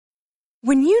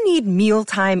When you need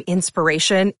mealtime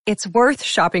inspiration, it's worth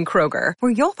shopping Kroger,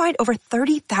 where you'll find over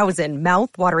 30,000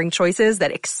 mouth-watering choices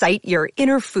that excite your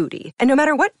inner foodie. And no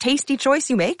matter what tasty choice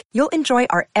you make, you'll enjoy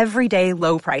our everyday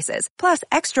low prices, plus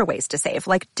extra ways to save,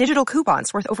 like digital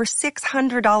coupons worth over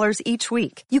 $600 each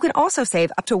week. You can also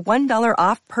save up to $1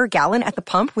 off per gallon at the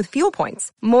pump with fuel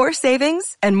points. More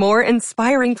savings and more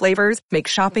inspiring flavors make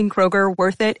shopping Kroger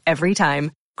worth it every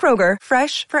time. Kroger,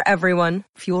 fresh for everyone.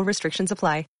 Fuel restrictions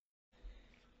apply.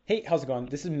 Hey, how's it going?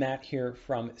 This is Matt here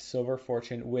from Silver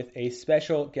Fortune with a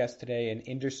special guest today, an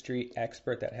industry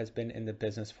expert that has been in the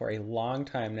business for a long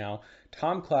time now,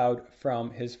 Tom Cloud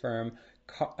from his firm,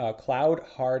 Cloud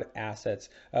Hard Assets.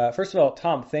 First of all,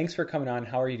 Tom, thanks for coming on.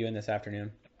 How are you doing this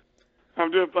afternoon?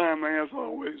 I'm doing fine, man. It's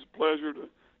always a pleasure to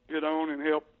get on and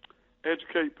help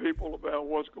educate people about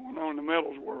what's going on in the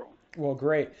metals world. Well,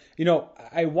 great. You know,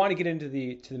 I want to get into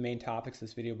the main topics of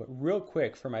this video, but real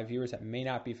quick for my viewers that may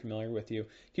not be familiar with you,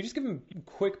 can you just give them a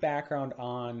quick background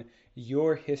on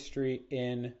your history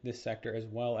in this sector as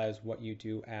well as what you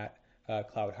do at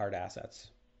Cloud Hard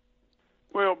Assets?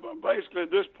 Well, basically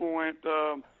at this point,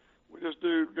 we just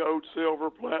do gold, silver,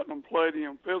 platinum,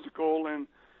 palladium, physical, and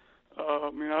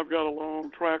I've got a long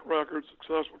track record,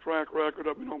 successful track record.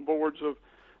 I've been on boards of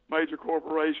major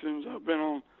corporations. I've been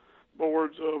on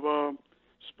boards of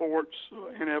sports,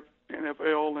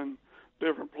 NFL, and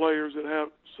different players that have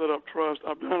set up trust.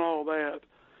 I've done all that.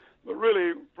 But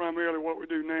really, primarily what we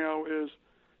do now is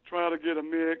try to get a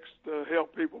mix to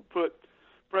help people put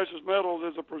precious metals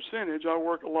as a percentage. I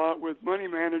work a lot with money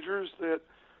managers that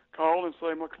call and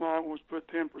say, my client wants to put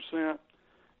 10%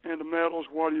 into metals.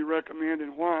 What do you recommend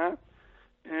and why?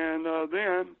 And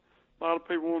then a lot of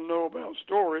people want to know about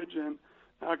storage, and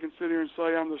I can sit here and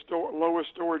say I'm the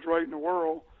lowest storage rate in the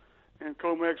world in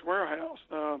COMEX warehouse.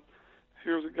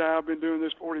 Here's a guy, I've been doing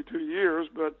this 42 years,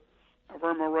 but I've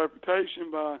earned my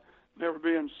reputation by never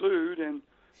being sued and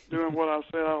doing what I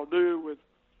said I'll do with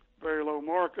very low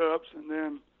markups. And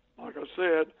then, like I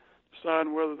said,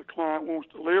 deciding whether the client wants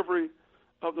delivery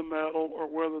of the metal or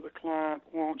whether the client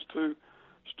wants to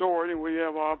store it. And we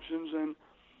have options in,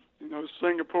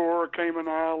 Singapore, Cayman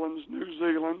Islands, New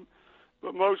Zealand,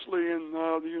 but mostly in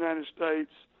the United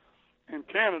States and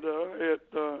Canada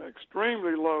at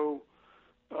extremely low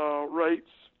rates,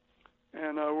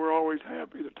 and we're always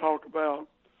happy to talk about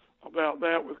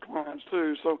that with clients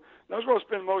too. So that's what I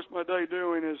spend most of my day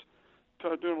doing, is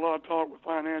doing a lot of talk with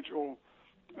financial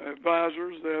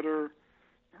advisors that are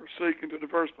seeking to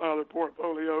diversify their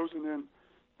portfolios, and then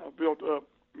I've built up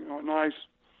a nice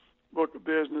book of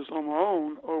business on my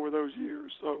own over those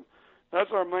years. So that's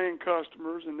our main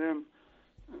customers, and then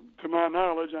to my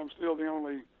knowledge, I'm still the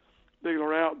only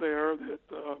dealer out there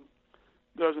that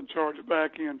doesn't charge a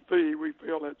back-end fee. We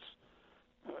feel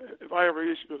if I ever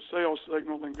issued a sales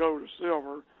signal in gold or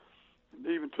silver and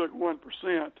even took 1%,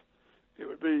 it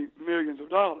would be millions of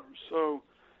dollars. So,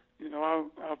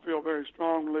 I feel very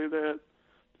strongly that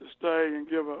to stay and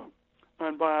give a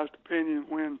unbiased opinion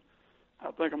when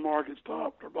I think a market's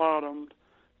topped or bottomed,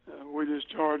 we just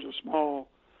charge a small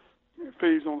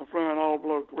fees on the front, all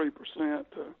below 3%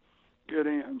 to get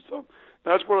in. So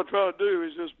that's what I try to do,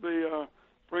 is just be a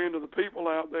friend to the people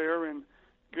out there and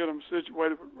get them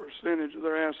situated with a percentage of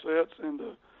their assets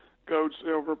into gold,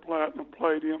 silver, platinum,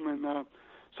 palladium, and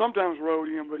sometimes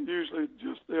rhodium, but usually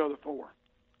just the other four.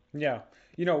 Yeah.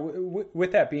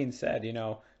 With that being said,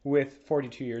 with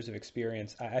 42 years of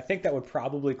experience, I think that would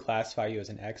probably classify you as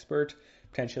an expert,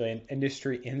 potentially an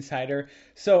industry insider.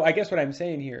 So I guess what I'm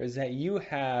saying here is that you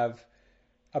have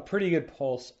a pretty good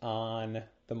pulse on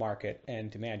the market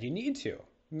and demand. You need to,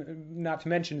 not to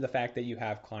mention the fact that you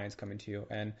have clients coming to you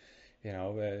and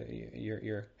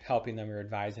you're helping them or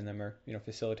advising them or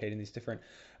facilitating these different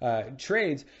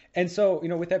trades. And so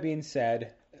with that being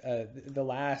said, the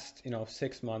last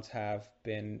 6 months have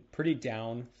been pretty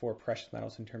down for precious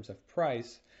metals in terms of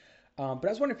price. But I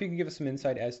was wondering if you can give us some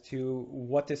insight as to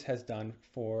what this has done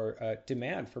for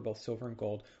demand for both silver and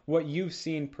gold, what you've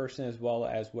seen personally as well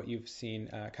as what you've seen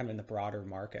kind of in the broader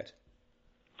market.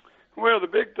 Well, the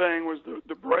big thing was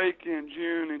the break in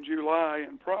June and July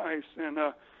in price. And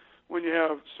when you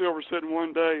have silver sitting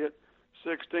one day at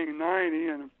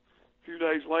 $16.90 and a few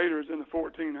days later it's in the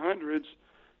 1400s,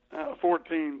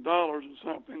 $14 and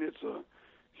something, it's a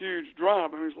huge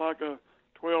drop. It's like a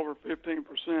 12 or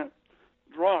 15%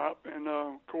 drop. And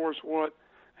of course, what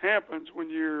happens when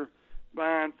you're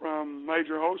buying from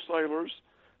major wholesalers,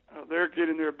 they're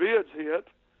getting their bids hit,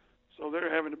 so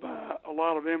they're having to buy a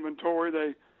lot of inventory.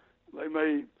 They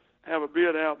may have a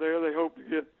bid out there. They hope to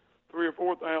get 3,000 or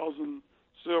 4,000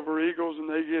 Silver Eagles, and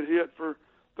they get hit for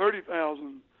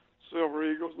 30,000 Silver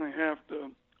Eagles, and they have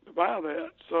to to buy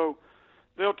that. So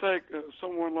they'll take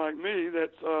someone like me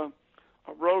that's a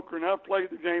broker, and I've played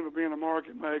the game of being a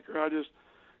market maker. I just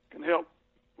can help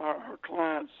our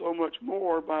clients so much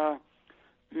more by,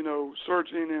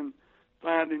 searching and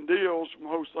finding deals from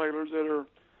wholesalers that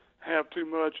have too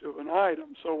much of an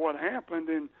item. So what happened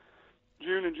in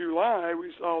June and July,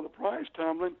 we saw the price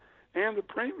tumbling and the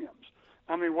premiums.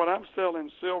 I mean, what I'm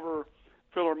selling silver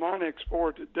Philharmonics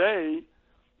for today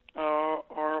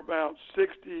are about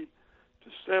 60 to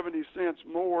 70 cents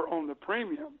more on the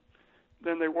premium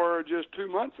than they were just 2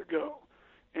 months ago.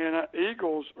 And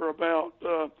Eagles are about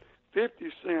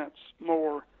 50 cents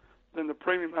more than the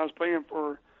premium I was paying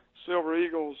for Silver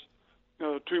Eagles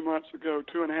 2 months ago,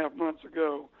 2.5 months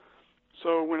ago.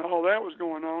 So when all that was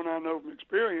going on, I know from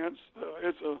experience,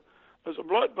 it's a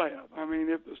bloodbath. I mean,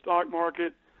 if the stock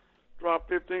market dropped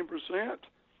 15%,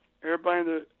 everybody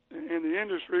in the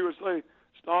industry would say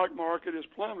stock market is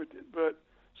plummeted. But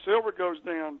silver goes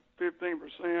down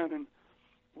 15%, and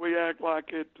we act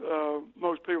like it.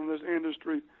 Most people in this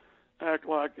industry act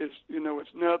like it's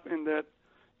nothing that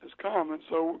is common.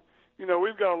 So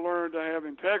we've got to learn to have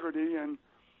integrity and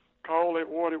call it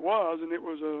what it was, and it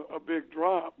was a big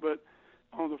drop. But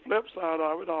on the flip side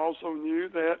of it, I also knew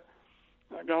that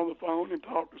I got on the phone and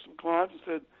talked to some clients and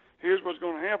said, here's what's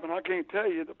going to happen. I can't tell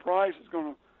you the price is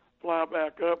going to fly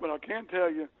back up, but I can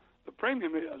tell you the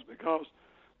premium is, because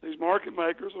these market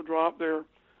makers will drop their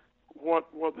what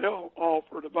they'll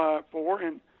offer to buy it for,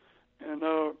 and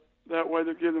that way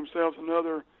they'll give themselves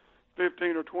another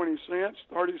 15 or 20 cents,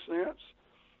 30 cents,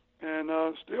 and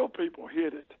still people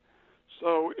hit it.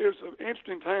 So it was an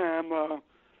interesting time,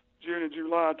 June and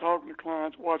July, talking to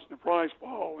clients, watching the price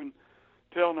fall, and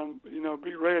telling them,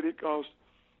 be ready because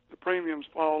the premium's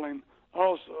falling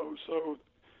also. So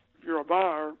if you're a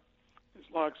buyer, it's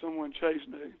like someone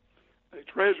chasing a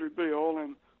treasury bill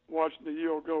and watching the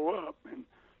yield go up. And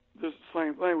this is the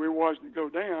same thing. We were watching it go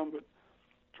down, but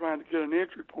trying to get an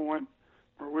entry point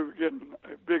where we were getting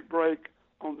a big break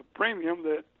on the premium,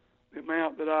 that the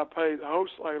amount that I pay the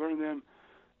wholesaler, and then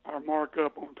our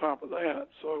markup on top of that.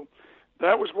 So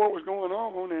that was what was going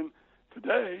on. And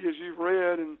today, as you've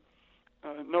read and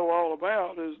know all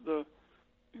about, is the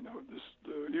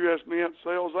U.S. Mint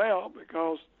sells out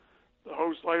because the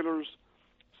wholesalers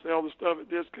sell the stuff at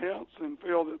discounts and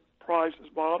feel that price is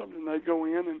bottomed, and they go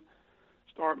in and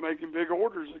start making big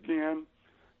orders again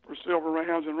for silver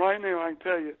rounds. And right now, I can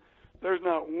tell you, there's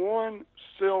not one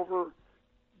silver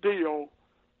deal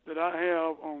that I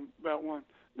have on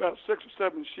about 6 or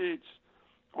 7 sheets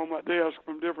on my desk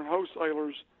from different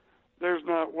wholesalers. There's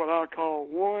not what I call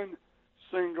one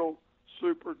single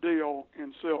super deal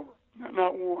in silver.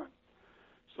 Not one.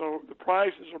 So the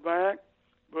prices are back,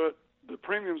 but the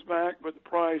premium's back, but the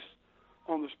price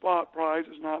on the spot price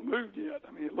has not moved yet.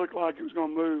 I mean, it looked like it was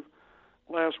going to move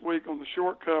last week on the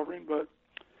short covering, but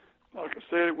like I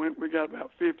said, we got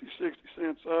about 50, 60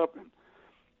 cents up, and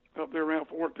up there around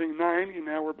 14.90, and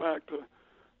now we're back to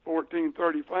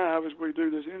 14.35 as we do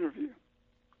this interview.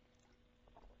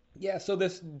 Yeah, so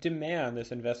this demand,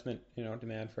 this investment,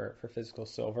 demand for physical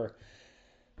silver,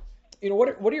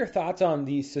 what are your thoughts on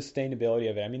the sustainability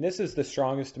of it? I mean, this is the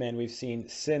strongest demand we've seen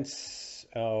since,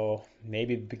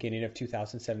 maybe the beginning of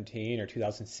 2017 or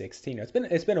 2016.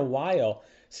 It's been a while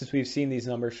since we've seen these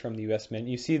numbers from the U.S. Mint.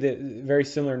 You see the very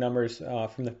similar numbers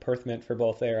from the Perth Mint for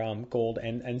both their gold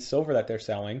and silver that they're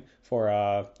selling for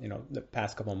the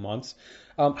past couple of months.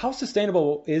 How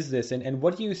sustainable is this, and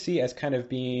what do you see as kind of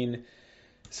being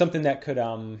something that could,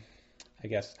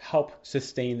 help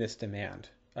sustain this demand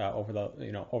over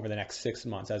the next 6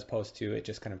 months, as opposed to it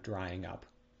just kind of drying up?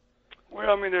 Well,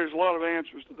 I mean, there's a lot of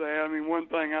answers to that. I mean, one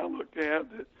thing I looked at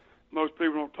that most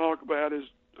people don't talk about is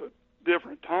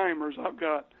different timers. I've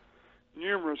got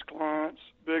numerous clients,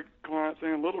 big clients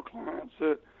and little clients,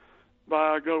 that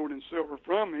buy gold and silver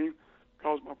from me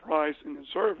because of my pricing and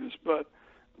service, but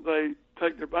they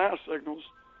take their buy signals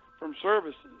from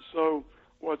services. So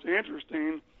what's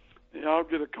interesting, I'll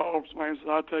get a call from somebody and say,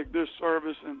 I take this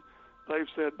service, and they've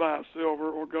said buy silver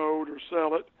or gold or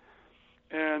sell it.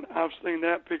 And I've seen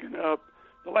that picking up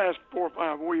the last 4 or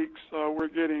 5 weeks. We're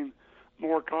getting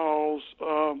more calls,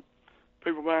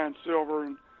 people buying silver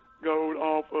and gold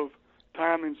off of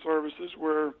timing services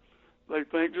where they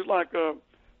think, just like a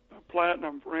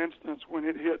platinum, for instance, when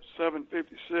it hit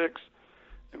 756,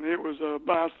 and it was a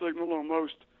buy signal on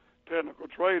most technical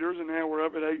traders, and now we're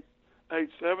up at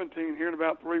 817 here in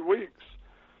about 3 weeks.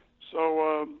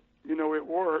 So, it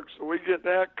works. So we get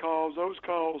those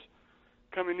calls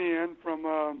coming in from,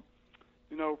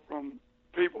 from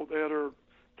people that are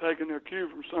taking their cue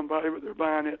from somebody, but they're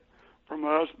buying it from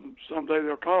us, and someday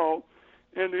they'll call.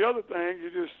 And the other thing,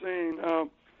 you're just seeing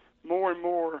more and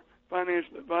more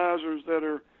financial advisors that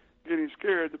are getting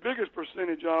scared. The biggest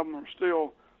percentage of them are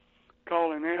still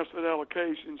calling asset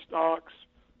allocation stocks,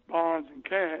 bonds, and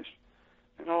cash,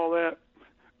 and all that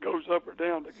goes up or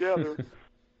down together.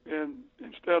 And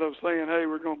instead of saying, hey,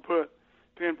 we're going to put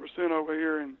 10% over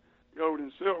here in gold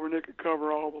and silver, and it could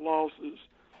cover all the losses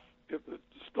if the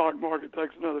stock market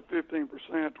takes another 15%,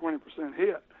 20%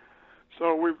 hit.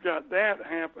 So we've got that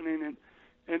happening,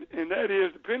 and that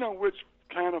is, depending on which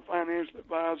kind of financial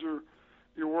advisor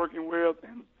you're working with,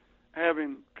 and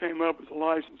having came up as a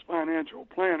licensed financial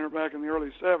planner back in the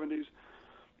early 70s,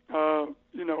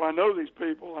 I know these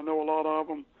people. I know a lot of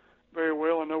them very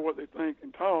well. I know what they think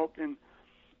and talk, and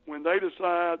when they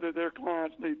decide that their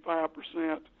clients need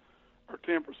 5% or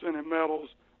 10% in metals,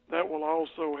 that will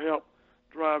also help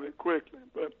drive it quickly.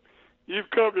 But you've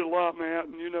covered it a lot, Matt,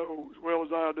 and you know as well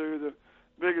as I do, the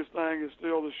biggest thing is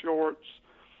still the shorts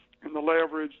and the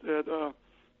leverage that,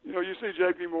 you see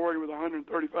J.P. Morgan with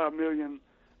 135 million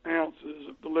ounces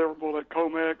of deliverable at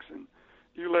COMEX, and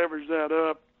you leverage that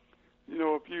up,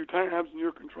 a few times, and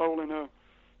you're controlling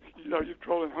you're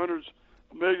controlling hundreds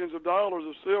of millions of dollars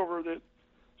of silver that's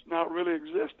not really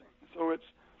existing. So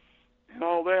and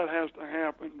all that has to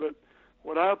happen. But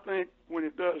what I think when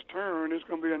it does turn, it's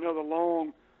going to be another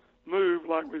long move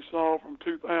like we saw from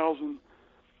 2000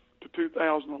 to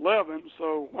 2011.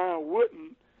 So why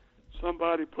wouldn't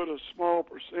somebody put a small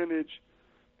percentage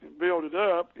and build it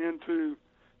up into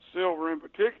silver in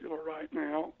particular right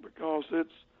now, because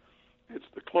it's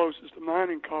the closest to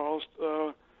mining cost,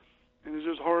 and there's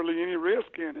just hardly any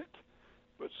risk in it.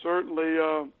 But certainly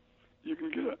you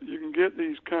can get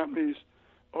these companies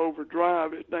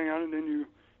overdrive it down, and then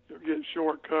you'll get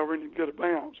short cover and you get a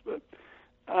bounce. But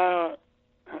I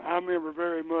remember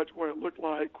very much what it looked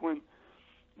like when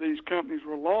these companies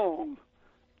were long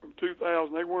from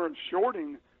 2000. They weren't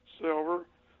shorting silver;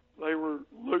 they were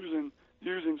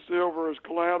using silver as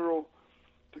collateral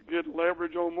to get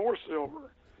leverage on more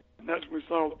silver, and that's when we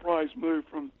saw the price move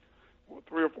from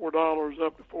 $3 or $4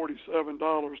 up to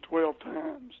 $47 12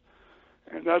 times.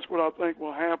 And that's what I think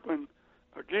will happen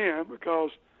again,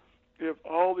 because if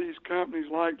all these companies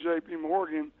like J.P.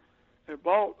 Morgan have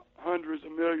bought hundreds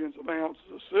of millions of ounces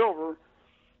of silver,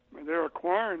 and they're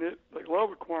acquiring it, they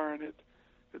love acquiring it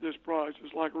at this price.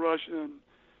 It's like Russia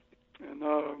and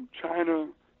China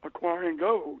acquiring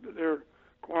gold. They're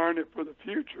acquiring it for the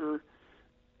future.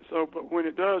 So, but when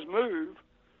it does move,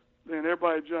 then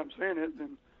everybody jumps in it,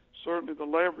 and certainly the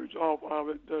leverage off of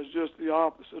it does just the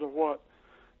opposite of what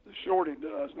the shorting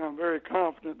does. And I'm very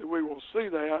confident that we will see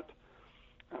that.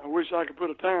 I wish I could put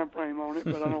a time frame on it,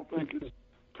 but I don't think it's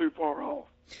too far off.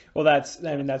 Well, that's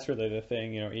really the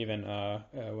thing, even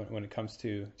when it comes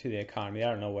to the economy.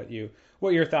 I don't know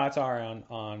what your thoughts are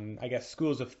on I guess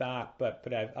schools of thought,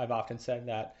 but I've often said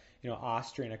that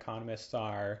Austrian economists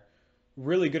are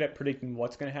really good at predicting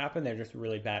what's going to happen. They're just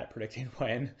really bad at predicting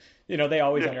when. They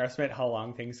always underestimate how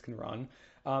long things can run.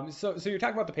 So you're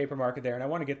talking about the paper market there, and I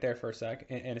want to get there for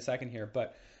in a second here.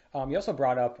 But you also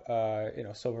brought up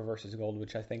silver versus gold,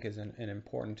 which I think is an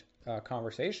important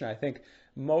conversation. I think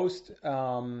most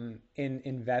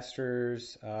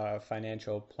investors,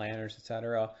 financial planners,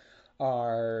 etc.,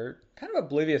 are kind of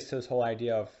oblivious to this whole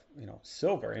idea of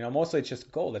silver. Mostly it's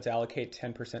just gold. Let's allocate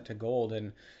 10% to gold,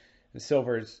 and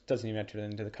silver doesn't even enter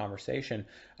into the conversation.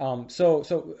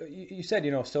 So you said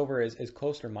silver is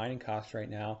close to mining costs right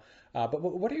now. But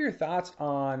what are your thoughts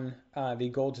on the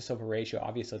gold to silver ratio?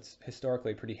 Obviously, it's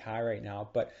historically pretty high right now.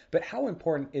 But how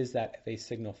important is that of a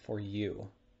signal for you?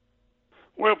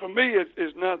 Well, for me,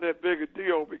 it's not that big a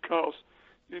deal, because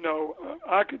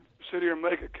I could sit here and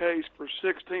make a case for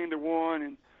 16 to 1,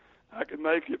 and I could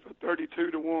make it for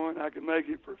 32 to 1. I could make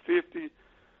it for 50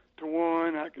 to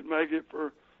 1. I could make it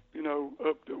for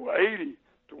up to 80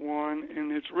 to 1,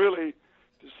 and it's really,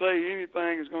 to say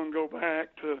anything is going to go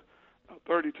back to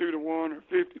 32 to 1 or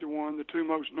 50 to 1, the two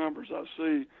most numbers I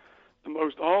see the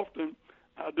most often.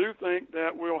 I do think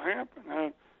that will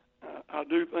happen. I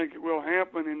do think it will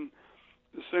happen, and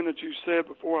the sentence you said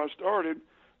before I started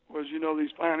was,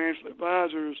 these financial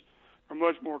advisors are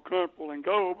much more comfortable in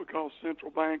gold because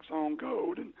central banks own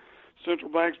gold, and central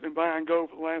banks have been buying gold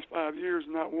for the last 5 years,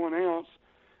 and not 1 ounce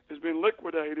has been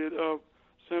liquidated of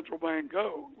central bank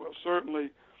gold. Well, certainly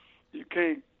you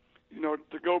can't,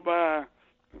 to go buy,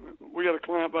 we got a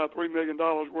client buy $3 million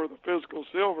worth of physical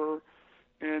silver,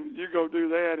 and you go do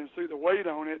that and see the weight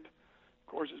on it.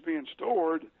 Of course, it's being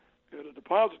stored at a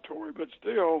depository, but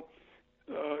still,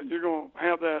 you're going to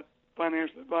have that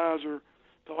financial advisor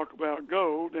talk about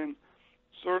gold, and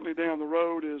certainly down the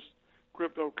road as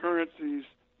cryptocurrencies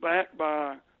backed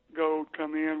by gold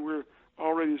come in. We're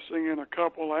already seeing a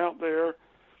couple out there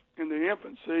in the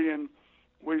infancy, and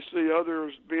we see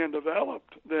others being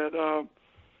developed that, are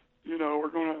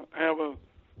going to have a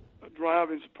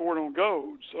driving support on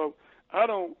gold. So I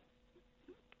don't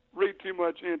read too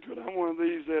much into it. I'm one of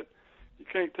these that you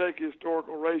can't take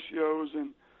historical ratios and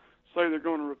say they're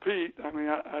going to repeat. I mean,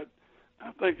 I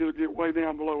think it'll get way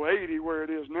down below 80 where it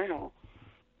is now,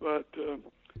 but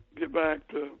get back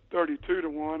to 32 to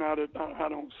 1, I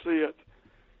don't see it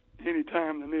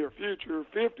anytime in the near future.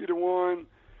 50 to 1,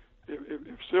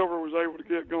 if silver was able to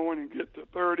get going and get to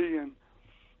 30 and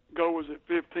gold was at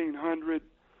 1,500,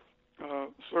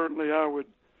 certainly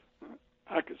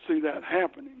I could see that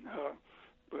happening.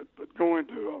 But going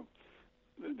to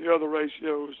the other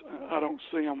ratios, I don't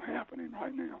see them happening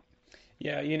right now.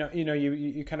 Yeah,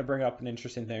 you kind of bring up an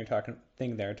interesting thing talking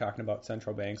about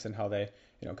central banks and how they,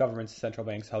 governments, central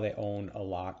banks, how they own a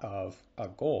lot of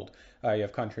gold. You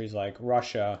have countries like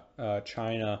Russia,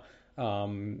 China,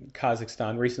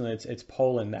 Kazakhstan. Recently, it's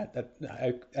Poland that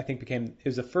I think it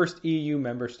was the first EU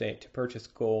member state to purchase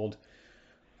gold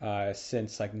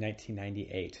since like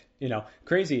 1998.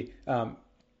 Crazy.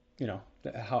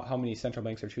 How many central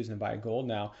banks are choosing to buy gold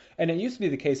now. And it used to be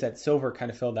the case that silver kind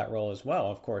of filled that role as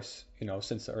well. Of course,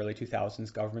 since the early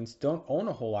 2000s, governments don't own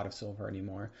a whole lot of silver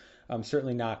anymore.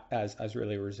 Certainly not as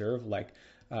really reserve like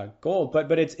gold.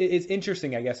 But it's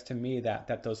interesting, I guess, to me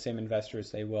that those same investors,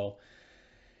 they will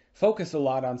focus a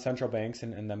lot on central banks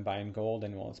and them buying gold,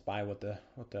 and let's buy what the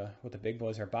big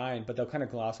boys are buying. But they'll kind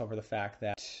of gloss over the fact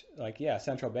that,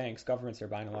 central banks, governments are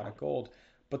buying a lot of gold.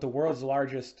 But the world's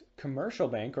largest commercial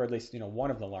bank, or at least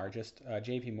one of the largest,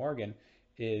 J.P. Morgan,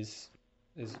 has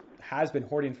been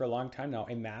hoarding for a long time now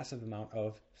a massive amount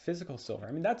of physical silver.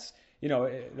 I mean, they're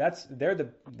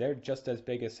just as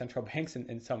big as central banks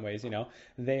in some ways.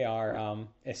 They are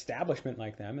establishment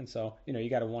like them, and so you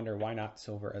got to wonder why not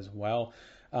silver as well.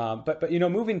 But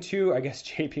moving to, I guess,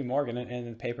 J.P. Morgan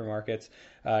and the paper markets,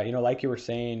 like you were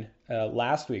saying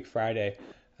last week, Friday.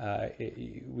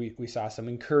 We saw some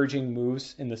encouraging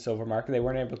moves in the silver market. They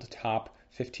weren't able to top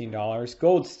 $15.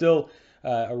 Gold still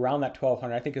around that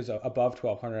 1,200. I think it was above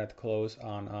 1,200 at the close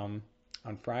on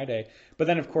Friday. But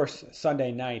then, of course,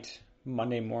 Sunday night,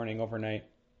 Monday morning, overnight,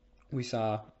 we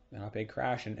saw a big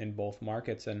crash in both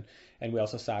markets, and we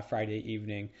also saw Friday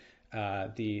evening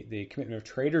the Commitment of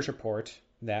Traders report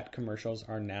that commercials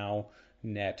are now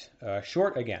net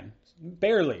short again.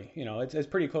 Barely, it's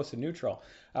pretty close to neutral.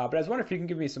 But I was wondering if you can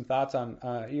give me some thoughts on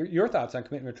your thoughts on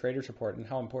Commitment of Traders report and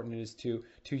how important it is to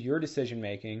your decision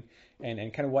making,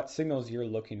 and kind of what signals you're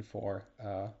looking for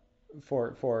a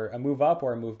move up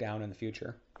or a move down in the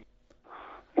future.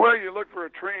 Well, you look for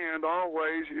a trend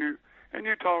always. You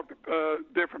talk to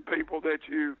different people that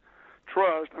you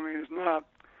trust. I mean,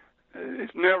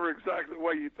 it's never exactly the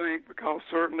way you think, because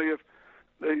certainly if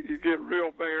you get real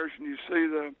bearish and you see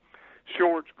the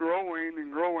shorts growing,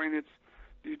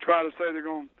 you try to say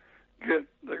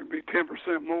there could be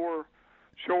 10% more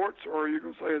shorts, or you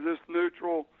can say, is this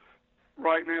neutral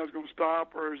right now, is going to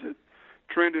stop, or is it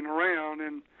trending around?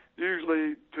 And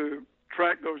usually to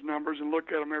track those numbers and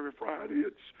look at them every Friday,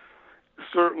 it's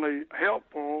certainly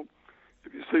helpful.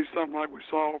 If you see something like we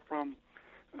saw from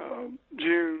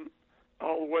June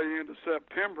all the way into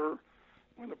September,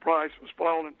 when the price was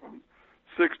falling from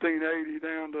 $16.80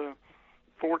 down to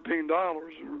 $14 or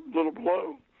a little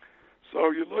below. So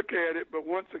you look at it, but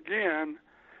once again,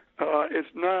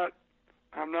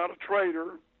 I'm not a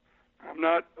trader. I'm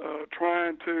not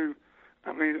trying to,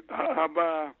 I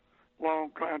buy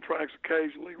long contracts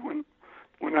occasionally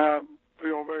when I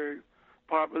feel very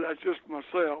popular. That's just for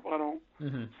myself. I don't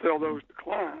sell those to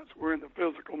clients. We're in the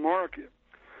physical market.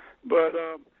 But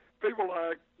people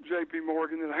like J.P.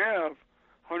 Morgan that have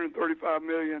 135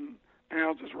 million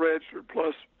ounces registered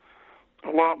plus a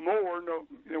lot more.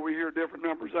 We hear different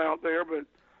numbers out there, but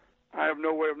I have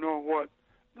no way of knowing what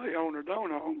they own or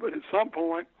don't own. But at some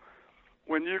point,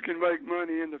 when you can make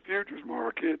money in the futures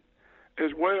market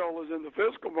as well as in the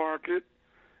physical market,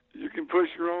 you can push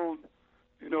your own,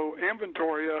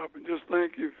 inventory up. And just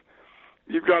think, if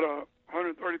you've got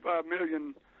 135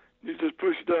 million, you just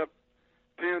push it up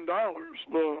 $10.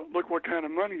 Well, look what kind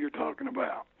of money you're talking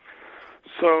about.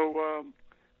 So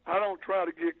I don't try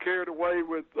to get carried away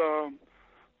with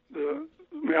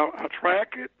I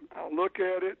track it, I'll look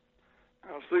at it,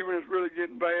 I'll see when it's really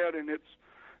getting bad,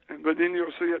 but then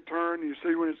you'll see it turn. You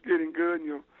see when it's getting good, and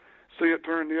you'll see it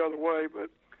turn the other way. But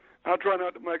I try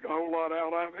not to make a whole lot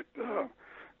out of it,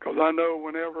 because I know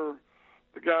whenever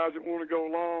the guys that want to go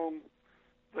long,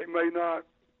 they may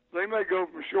go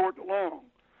from short to long,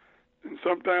 and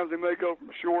sometimes they may go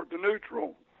from short to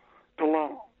neutral to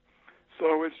long.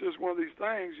 So it's just one of these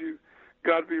things you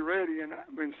got to be ready. And I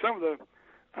mean,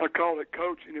 I call it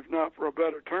coaching, if not for a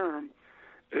better term,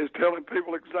 is telling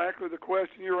people exactly the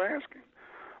question you're asking.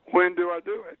 When do I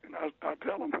do it? And I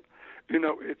tell them,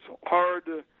 it's hard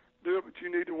to do it, but you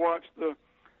need to watch the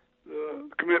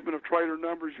commitment of trader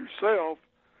numbers yourself,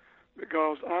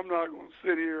 because I'm not going to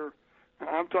sit here.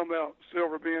 I'm talking about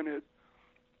silver being at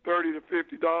 $30 to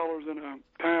 $50 in a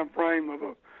time frame of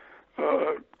a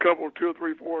couple, 2 or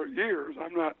 3, 4 years.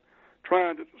 I'm not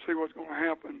trying to see what's going to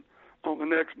happen on the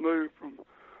next move from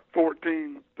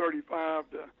 $14.35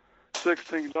 to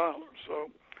 $16. So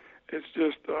it's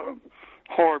just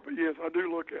hard. But yes, I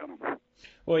do look at them.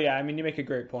 Well, yeah, I mean, you make a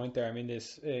great point there. I mean,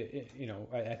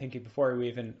 I think before we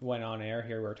even went on air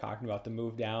here, we were talking about the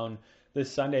move down this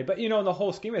Sunday. But, in the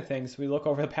whole scheme of things, we look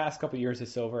over the past couple of years of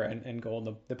silver and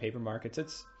gold, the paper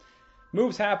markets,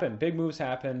 moves happen, big moves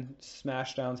happen,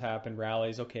 smash downs happen,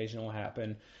 rallies occasionally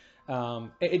happen.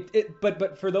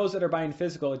 But for those that are buying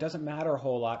physical, it doesn't matter a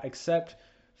whole lot, except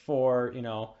for,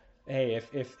 hey,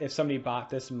 if somebody bought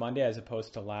this Monday as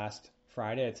opposed to last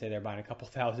Friday, I'd say they're buying a couple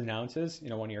thousand ounces,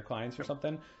 one of your clients or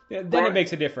something, then right. It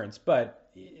makes a difference. But,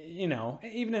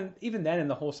 even then, in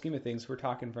the whole scheme of things, we're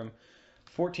talking from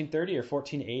 1430 or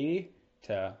 1480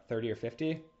 to 30 or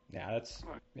 50. Yeah,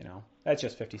 that's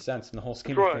just 50 cents in the whole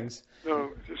scheme of things.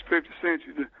 No, it's just 50 cents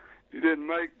you didn't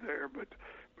make there, but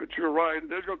you're right.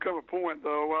 There's going to come a point,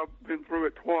 though. I've been through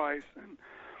it twice, and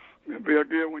it'll be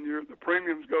again when the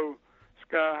premiums go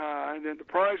sky high, and then the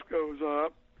price goes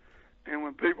up, and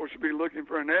when people should be looking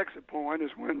for an exit point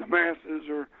is when the masses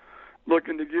are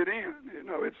looking to get in.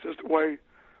 It's just the way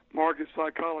market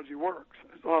psychology works.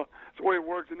 It's the way it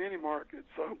works in any market.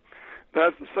 So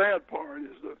that's the sad part,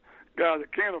 is the guy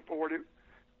that can't afford it,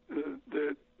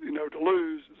 to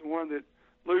lose, is the one that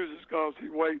loses because he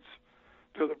waits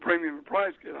till the premium and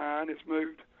price get high and it's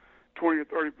moved 20 or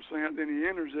 30%, then he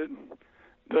enters it and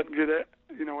doesn't get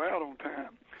out on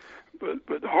time.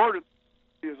 But the hardest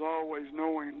is always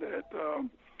knowing that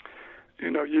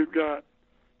you've got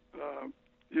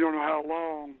you don't know how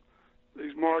long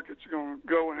these markets are going to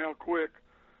go and how quick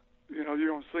you're going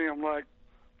to see them, like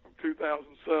from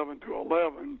 2007 to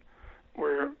 11,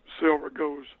 where silver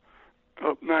goes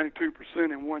up 92%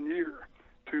 in 1 year,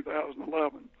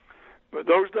 2011. But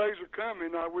those days are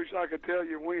coming. I wish I could tell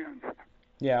you when.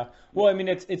 Yeah. Well, I mean,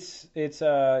 it's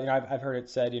I've heard it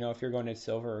said, if you're going to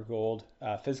silver or gold,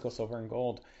 physical silver and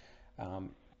gold,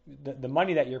 the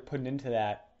money that you're putting into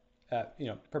that,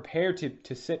 prepare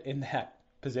to sit in that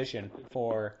position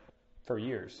for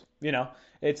years.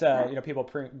 It's people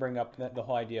bring up the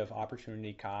whole idea of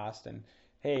opportunity cost, and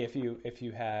hey, if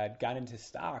you had got into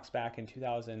stocks back in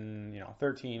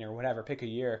 2013 or whatever, pick a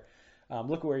year,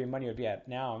 look at where your money would be at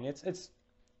now. I mean,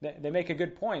 they make a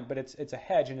good point, but it's a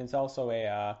hedge, and it's also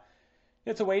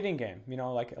it's a waiting game.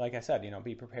 Like I said,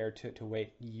 be prepared to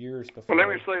wait years before. Well,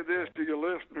 let me say this to your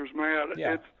listeners, Matt.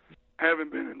 Yeah. It's having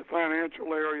been in the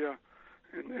financial area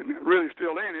and really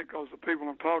still in it, because the people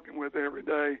I'm talking with every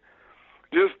day,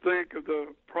 just think of the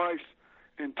price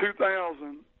in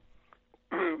 2000.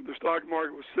 The stock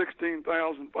market was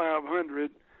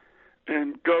 16,500,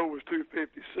 and gold was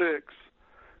 256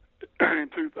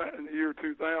 in the year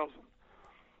 2000.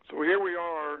 So here we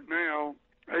are now,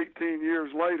 18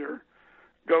 years later.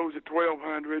 Gold's at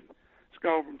 1,200. It's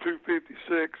gone from 256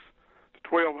 to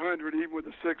 1,200, even with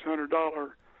the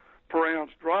 $600 per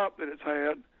ounce drop that it's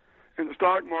had. And the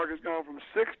stock market's gone from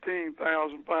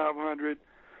 16,500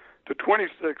 to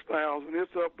 26,000.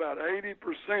 It's up about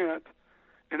 80%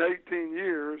 in 18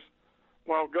 years,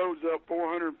 while gold's up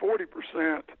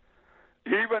 440%.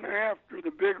 Even after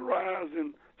the big rise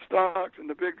in stocks and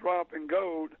the big drop in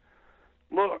gold,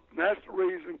 look, that's the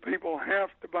reason people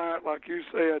have to buy it, like you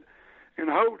said, and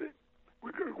hold it.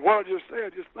 What I just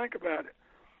said, just think about it.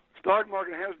 Stock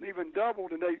market hasn't even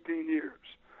doubled in 18 years,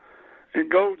 and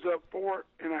gold's up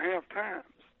 4.5 times.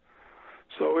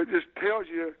 So it just tells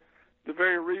you the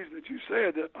very reason that you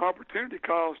said, that opportunity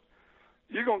cost,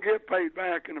 you're going to get paid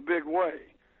back in a big way.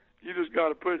 You just got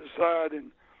to put it aside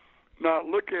and not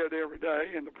look at it every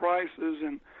day, and the prices,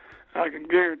 and I can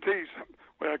guarantee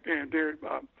I can't dare it,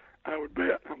 I would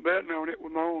bet, I'm betting on it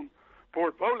with my own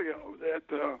portfolio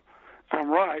that I'm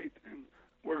right, and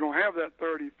we're going to have that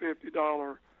 $30,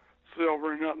 $50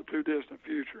 silver in not the too distant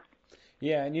future.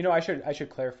 Yeah, and I should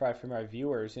clarify for my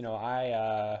viewers,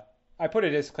 I put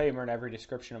a disclaimer in every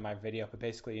description of my video, but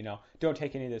basically, don't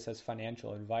take any of this as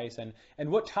financial advice. And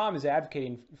what Tom is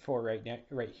advocating for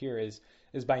right here is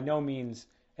by no means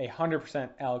 100%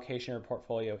 allocation or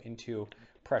portfolio into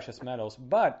precious metals.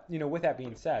 But, with that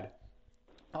being said,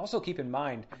 Also keep in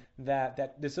mind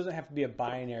that this doesn't have to be a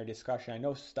binary discussion. I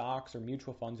know stocks or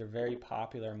mutual funds are very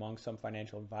popular among some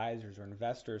financial advisors or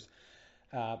investors,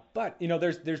 but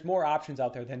there's more options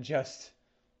out there than just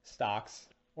stocks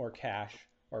or cash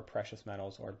or precious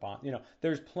metals or bond.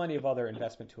 There's plenty of other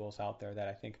investment tools out there that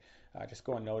I think just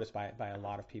go unnoticed by a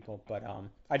lot of people. But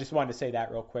I just wanted to say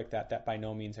that real quick, that by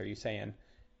no means are you saying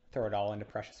throw it all into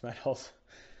precious metals.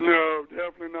 No,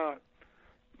 definitely not.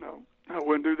 No, I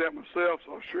wouldn't do that myself,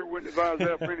 so I sure wouldn't advise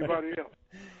that for anybody else.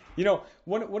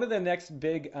 One of the next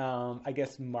big, I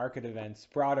guess, market events,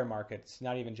 broader markets,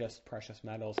 not even just precious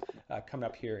metals, coming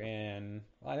up here in,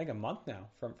 well, I think a month now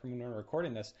from when we're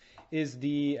recording this, is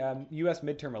the U.S.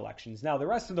 midterm elections. Now, the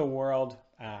rest of the world,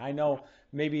 I know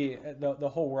maybe the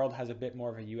whole world has a bit more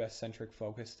of a U.S.-centric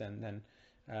focus than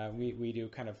we do,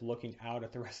 kind of looking out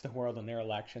at the rest of the world and their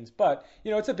elections. But,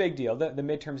 it's a big deal. The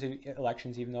midterms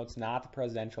elections, even though it's not the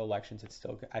presidential elections, it's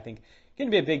still, I think, going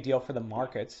to be a big deal for the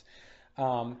markets.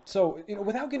 So,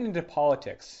 without getting into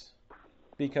politics,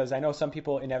 because I know some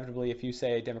people inevitably, if you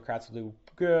say Democrats will do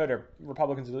good or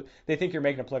Republicans will do, they think you're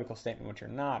making a political statement, which you're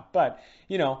not. But,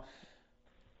 do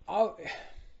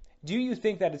you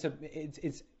think that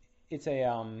it's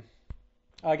a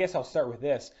I guess I'll start with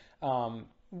this.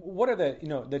 What are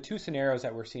the two scenarios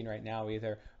that we're seeing right now?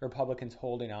 Either Republicans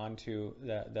holding on to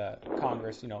the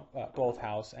Congress, both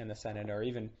House and the Senate, or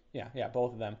even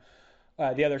both of them.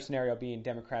 The other scenario being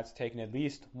Democrats taking at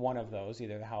least one of those,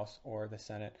 either the House or the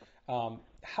Senate.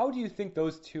 How do you think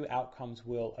those two outcomes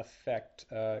will affect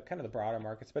kind of the broader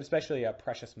markets, but especially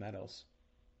precious metals?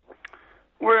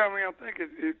 Well, I think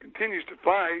it continues to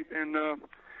fight, and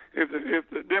if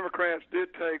the Democrats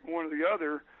did take one or the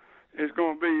other, it's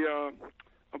going to be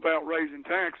about raising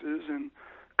taxes and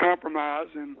compromise,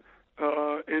 and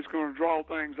it's going to draw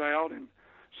things out, and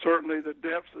certainly the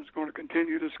deficit is going to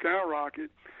continue to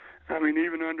skyrocket.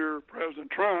 Even under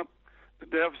President Trump, the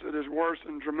deficit has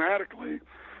worsened dramatically,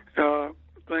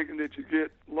 thinking that you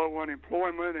get low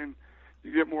unemployment and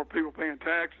you get more people paying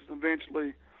taxes.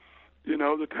 Eventually,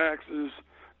 the taxes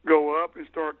go up and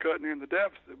start cutting in the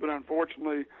deficit. But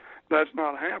unfortunately, that's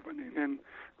not happening. And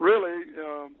really,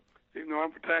 even though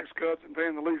I'm for tax cuts and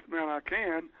paying the least amount I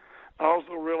can, I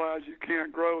also realize you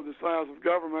can't grow the size of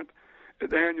government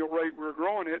at the annual rate we're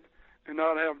growing it and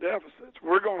not have deficits.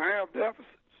 We're going to have deficits,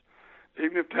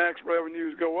 even if tax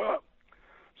revenues go up.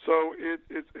 So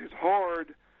it's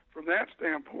hard from that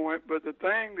standpoint. But the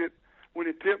thing that when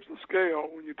it tips the scale,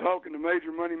 when you're talking to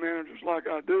major money managers like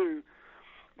I do,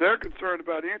 they're concerned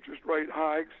about interest rate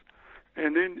hikes.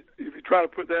 And then if you try to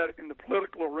put that in the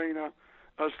political arena,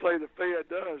 say the Fed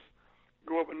does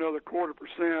go up another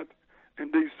 0.25%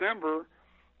 in December,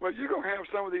 well, you're going to have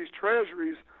some of these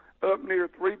treasuries up near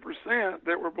 3%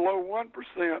 that were below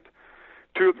 1%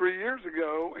 2 or 3 years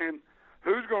ago. And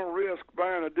who's going to risk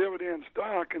buying a dividend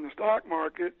stock in the stock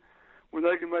market when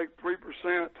they can make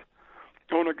 3%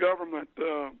 on a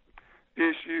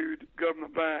government-issued,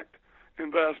 government-backed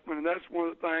investment? And that's one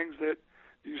of the things that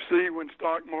you see when the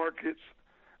stock market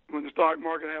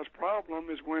has problems,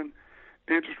 is when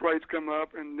interest rates come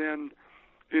up, and then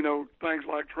things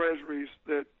like treasuries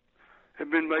that have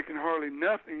been making hardly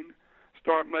nothing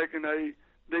start making a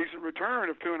decent return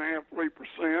of 2.5%,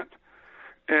 3%.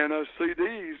 And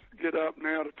CDs get up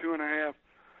now to 2.5%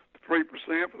 to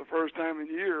 3% for the first time in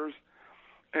years.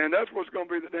 And that's what's going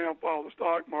to be the downfall of the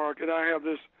stock market. I have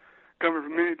this coming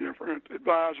from many different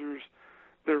advisors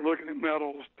that are looking at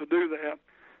metals to do that.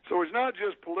 So it's not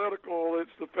just political,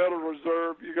 it's the Federal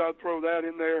Reserve. You got to throw that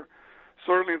in there.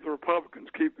 Certainly if the Republicans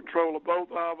keep control of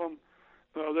both of them,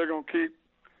 they're going to keep,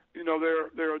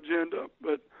 their agenda.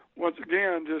 But once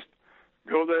again, just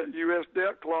go to that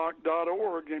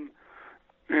usdebtclock.org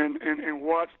and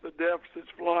watch the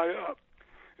deficits fly up.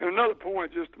 And another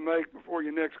point just to make before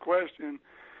your next question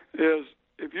is,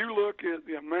 if you look at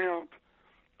the amount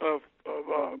of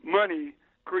money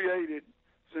created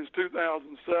since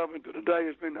 2007 to today,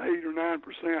 has been 8 or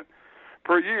 9%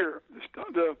 per year.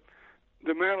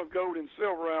 The amount of gold and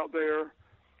silver out there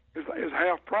is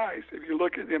half price. If you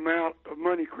look at the amount of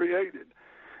money created,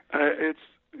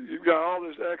 you've got all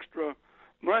this extra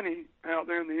money out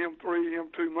there in the M3,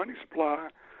 M2 money supply,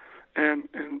 and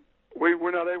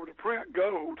we're not able to print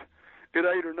gold at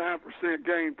 8 or 9%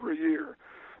 gain per year.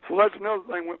 So that's another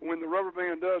thing. When the rubber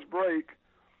band does break,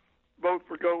 both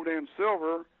for gold and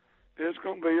silver, it's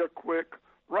going to be a quick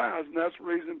rise, and that's the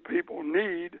reason people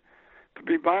need to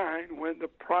be buying when the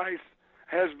price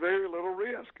has very little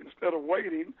risk, instead of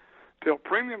waiting till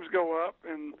premiums go up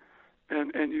and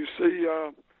you see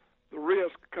the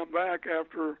risk come back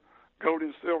after gold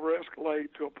and silver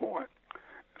escalate to a point.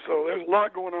 So there's a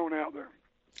lot going on out there.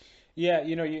 Yeah,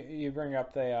 you bring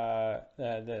up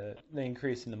the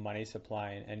increase in the money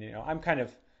supply, and I'm kind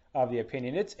of the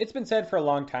opinion. It's been said for a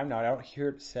long time now. I don't hear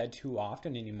it said too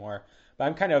often anymore, but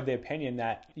I'm kind of the opinion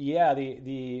that yeah,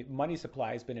 the money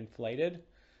supply has been inflated,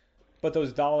 but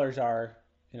those dollars are,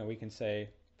 we can say,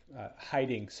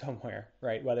 hiding somewhere,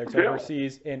 right? Whether it's Yeah,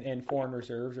 overseas in foreign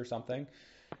reserves or something.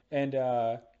 And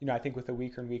I think with a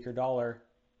weaker and weaker dollar,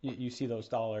 you see those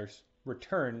dollars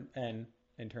return, and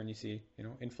in turn you see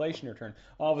inflation return.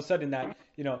 All of a sudden that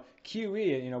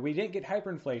QE, we didn't get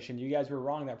hyperinflation. You guys were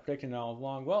wrong that predicting it all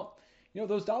along. Well,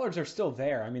 those dollars are still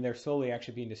there. I mean, they're slowly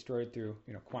actually being destroyed through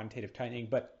quantitative tightening,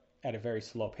 but at a very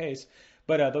slow pace.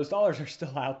 But those dollars are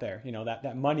still out there.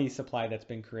 That money supply that's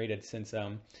been created since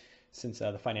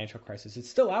the financial crisis, it's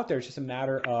still out there. It's just a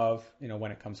matter of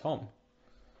when it comes home.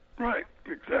 right,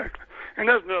 exactly. And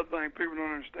that's another thing people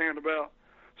don't understand about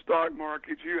stock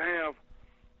markets.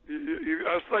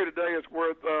 I say today it's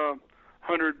worth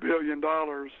 $100 billion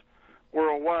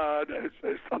worldwide.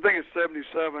 I think it's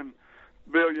 77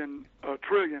 billion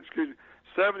trillion. Excuse me,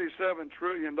 $77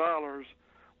 trillion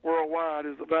worldwide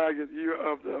is the value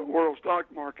of the world stock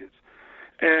markets.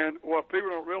 And what people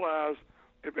don't realize,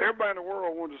 if everybody in the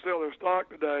world wanted to sell their stock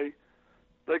today,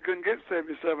 they couldn't get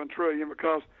 77 trillion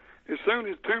because as soon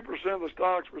as 2% of the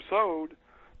stocks were sold,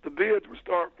 the bids would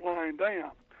start flying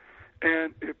down.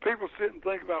 And if people sit and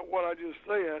think about what I just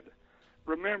said,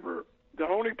 remember, the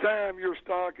only time your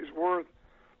stock is worth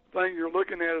the thing you're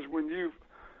looking at is when you've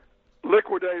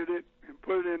liquidated it and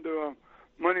put it into a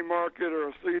money market or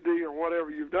a CD or whatever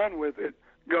you've done with it,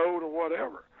 gold or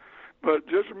whatever. But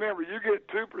just remember, you get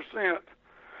 2%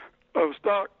 of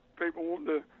stock people wanting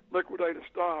to liquidate a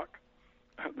stock,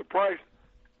 the price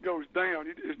goes down.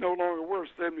 It's no longer worth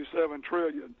 77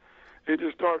 trillion. It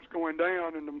just starts going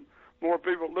down, and the more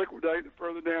people liquidate, the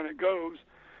further down it goes,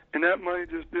 and that money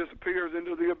just disappears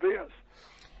into the abyss.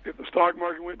 If the stock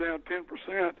market went down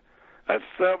 10%, that's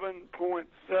 $7.7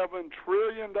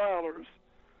 trillion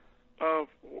of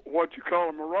what you call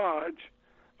a mirage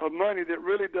of money that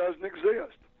really doesn't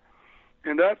exist.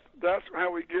 And that's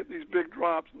how we get these big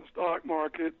drops in the stock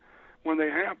market when they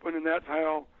happen, and that's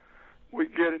how we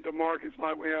get into markets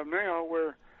like we have now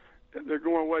where they're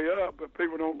going way up, but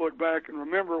people don't look back and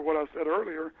remember what I said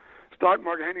earlier. Stock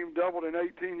market hadn't even doubled in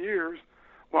 18 years,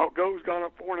 while gold's gone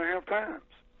up 4.5 times.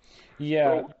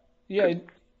 Yeah, So, yeah,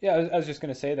 yeah. I was just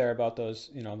gonna say there about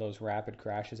those, those rapid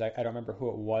crashes. I don't remember who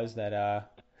it was that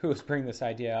who was bringing this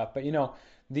idea up, but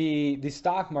the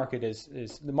stock market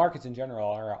is the markets in general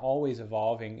are always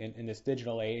evolving in this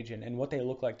digital age, and what they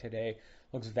look like today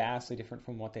looks vastly different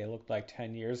from what they looked like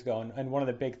 10 years ago. And one of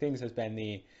the big things has been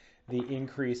the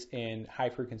increase in high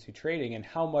frequency trading and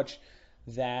how much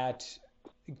that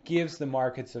gives the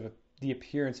markets the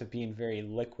appearance of being very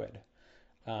liquid.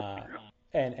 Uh,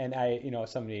 and I,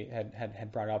 somebody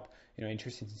had brought up,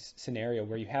 interesting scenario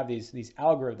where you have these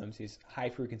algorithms, these high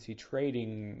frequency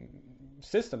trading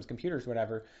systems, computers,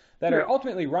 whatever, that yeah, are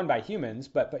ultimately run by humans,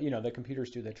 but the computers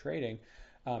do the trading.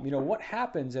 What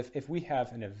happens if we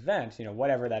have an event,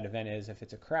 whatever that event is, if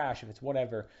it's a crash, if it's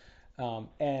whatever,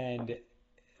 and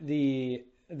the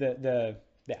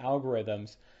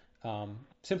algorithms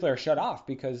simply are shut off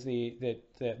because the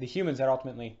humans that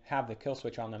ultimately have the kill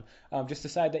switch on them just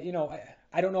decide that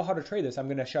I don't know how to trade this. I'm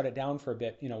going to shut it down for a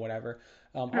bit, whatever.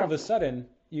 All yeah. of a sudden,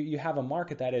 you have a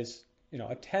market that is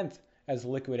a tenth as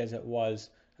liquid as it was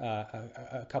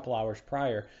a couple hours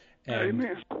prior, and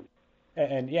Amen.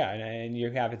 and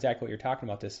you have exactly what you're talking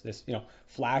about, this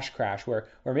flash crash where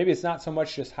maybe it's not so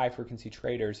much just high frequency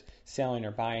traders selling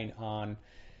or buying on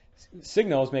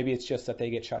signals. Maybe it's just that they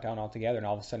get shut down altogether, and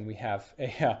all of a sudden we have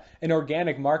an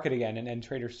organic market again, and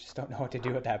traders just don't know what to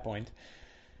do at that point.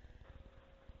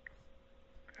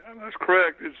 Yeah, that's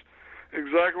correct. It's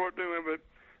exactly what we're doing.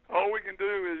 But all we can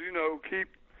do is,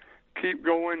 keep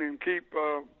going and keep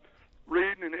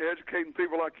reading and educating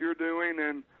people like you're doing.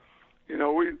 And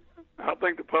I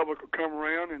think the public will come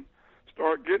around and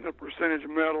start getting a percentage of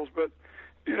metals. But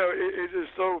it's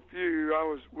just so few. I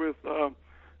was with a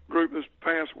group this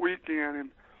past weekend and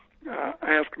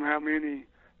asked them how many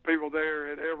people there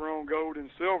had ever owned gold and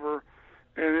silver,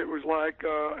 and it was like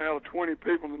out of 20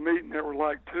 people in the meeting, there were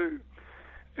like 2.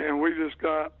 And we just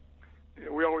got,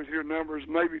 we always hear numbers,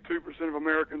 maybe 2% of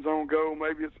Americans own gold,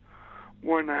 maybe it's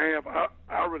 1.5.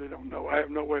 I really don't know. I have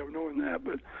no way of knowing that.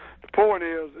 But the point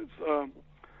is,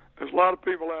 there's a lot of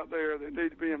people out there that need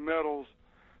to be in metals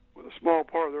with a small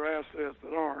part of their assets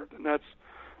that aren't. And that's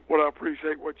what I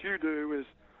appreciate what you do is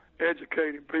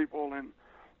educating people and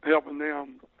helping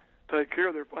them take care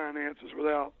of their finances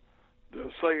without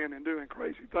saying and doing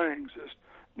crazy things. Just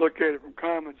look at it from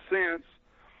common sense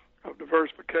of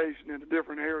diversification into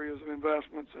different areas of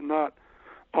investments and not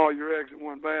all your eggs in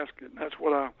one basket. And that's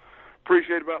what I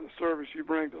appreciate about the service you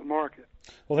bring to the market.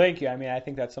 Well, thank you. I mean, I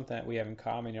think that's something that we have in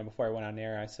common. Before I went on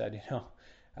air, I said,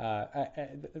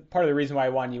 part of the reason why I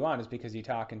wanted you on is because you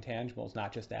talk intangibles,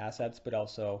 not just assets, but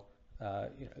also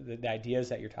the ideas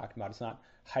that you're talking about. It's not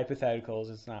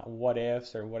hypotheticals. It's not what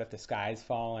ifs or what if the sky's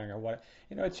falling or what.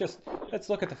 It's just let's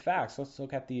look at the facts. Let's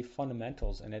look at the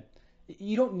fundamentals. And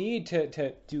you don't need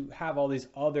to have all these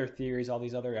other theories, all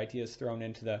these other ideas thrown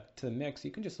into the mix.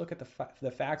 You can just look at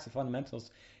the facts, the fundamentals,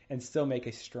 and still make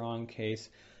a strong case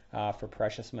for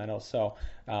precious metals. So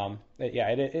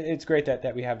it's great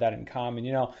that we have that in common.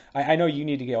 I know you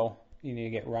need to go. You need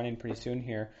to get running pretty soon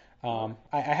here. I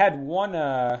had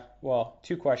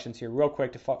two questions here real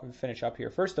quick to finish up here.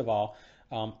 First of all,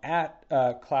 at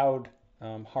Cloud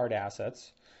Hard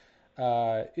Assets,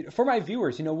 for my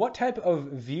viewers, what type of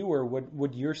viewer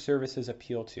would your services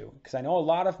appeal to? Because I know a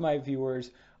lot of my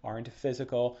viewers are into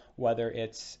physical, whether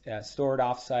it's stored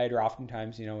offsite or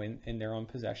oftentimes, in their own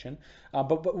possession.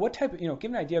 But what type of,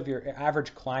 give an idea of your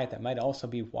average client that might also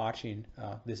be watching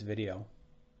this video.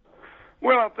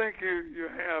 Well, I think you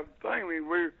have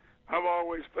I've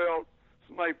always felt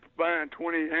somebody buying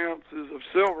 20 ounces of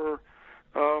silver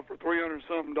for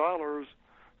 $300-something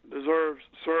deserves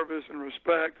service and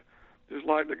respect, just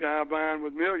like the guy buying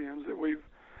with millions. That we've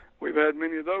had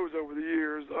many of those over the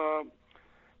years.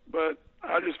 But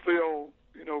I just feel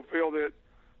that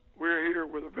we're here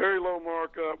with a very low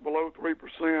markup, below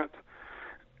 3%,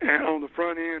 and on the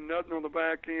front end, nothing on the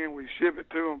back end. We ship it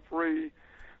to them free.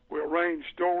 We arrange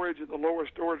storage at the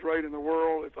lowest storage rate in the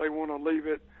world. If they want to leave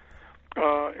it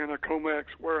in a COMEX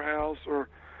warehouse or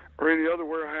any other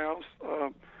warehouse,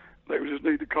 they would just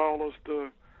need to call us to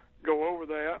go over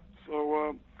that.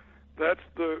 So that's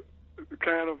the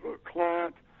kind of a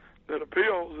client that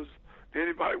appeals, is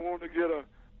anybody wanting to get a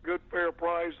good fair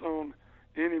price on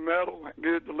any metal and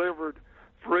get it delivered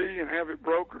free and have it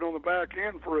brokered on the back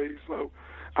end free. So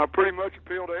I pretty much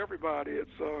appeal to everybody.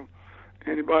 It's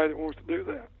anybody that wants to do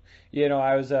that.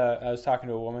 I was talking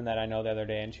to a woman that I know the other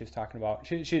day, and she was talking about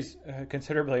she's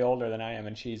considerably older than I am,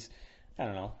 and she's, I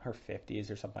don't know, her 50s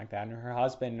or something like that. And her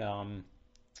husband,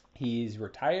 he's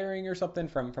retiring or something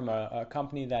from a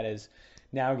company that is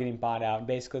now getting bought out. And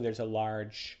basically, there's a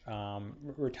large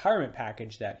retirement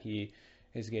package that he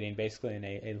is getting, basically in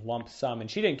a lump sum.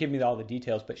 And she didn't give me all the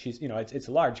details, but she's, it's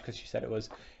large, because she said it was,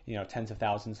 tens of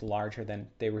thousands larger than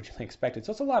they originally expected.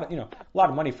 So it's a lot of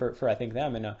money for I think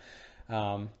them. And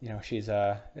she's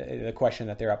the question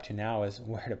that they're up to now is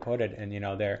where to put it. And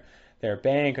their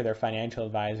bank or their financial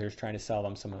advisor is trying to sell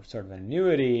them some sort of an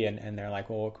annuity, and they're like,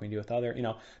 well, what can we do with other,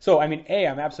 So I mean,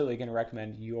 I'm absolutely going to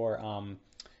recommend your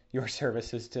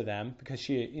services to them, because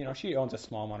she owns a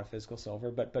small amount of physical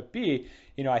silver, but B,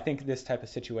 I think this type of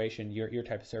situation, your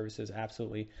type of services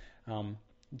absolutely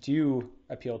do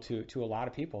appeal to a lot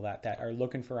of people that are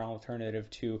looking for an alternative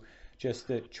to just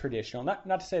the traditional, not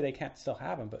to say they can't still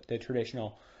have them, but the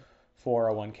traditional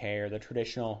 401k or the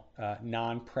traditional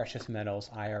non-precious metals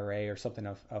IRA or something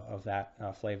of that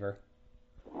flavor.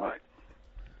 Right.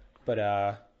 But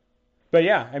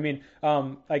yeah, I mean,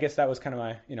 I guess that was kind of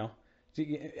my,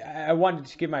 I wanted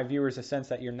to give my viewers a sense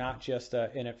that you're not just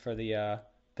in it for the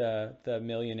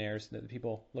millionaires, the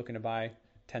people looking to buy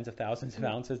tens of thousands of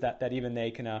ounces, that even they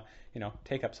can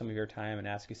take up some of your time and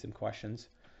ask you some questions.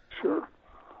 Sure.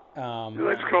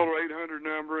 Let's call our 800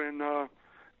 number, and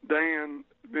Dan's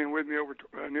been with me over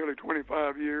nearly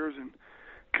 25 years, and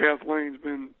Kathleen's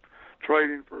been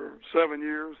trading for 7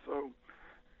 years, or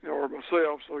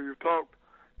myself. So you've talked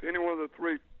to any one of the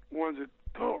three ones that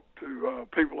talk to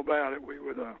people about it. We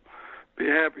would be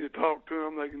happy to talk to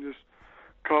them. They can just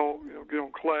call, get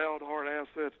on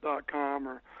cloudhardassets.com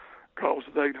or call us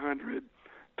at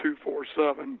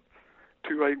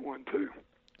 800-247-2812.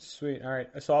 Sweet. All right.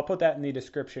 So I'll put that in the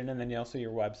description, and then also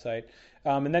your website.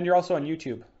 And then you're also on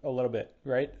YouTube a little bit,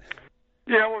 right?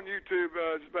 Yeah, I'm on YouTube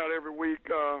just about every week.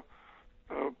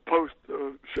 Post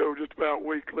a show just about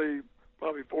weekly,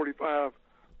 probably 45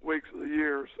 weeks of the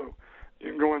year. So you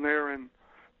can go in there and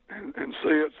see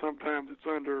it. Sometimes it's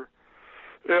under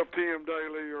FTM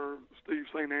Daily or Steve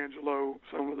St. Angelo,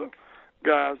 some of the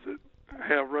guys that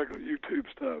have regular YouTube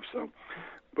stuff. So,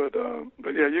 but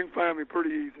yeah, you can find me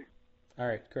pretty easy. All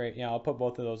right, great. Yeah, I'll put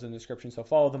both of those in the description. So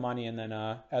Follow the Money and then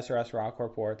SRS Rock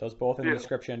Report. Those both in the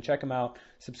description. Check them out.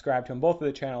 Subscribe to them. Both of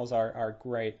the channels are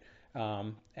great.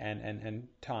 And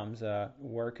Tom's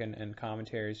work and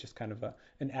commentary is just kind of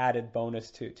an added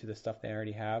bonus to the stuff they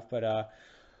already have. But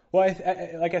well,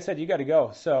 like I said, you got to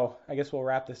go. So I guess we'll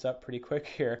wrap this up pretty quick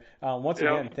here. Once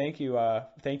again, thank you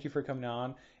for coming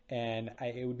on. and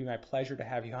it would be my pleasure to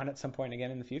have you on at some point again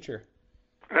in the future.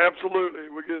 Absolutely.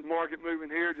 We get the market moving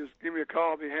here. Just give me a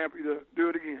call. I'll be happy to do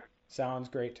it again. Sounds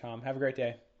great, Tom. Have a great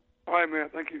day. All right, man.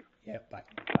 Thank you. Yeah, bye.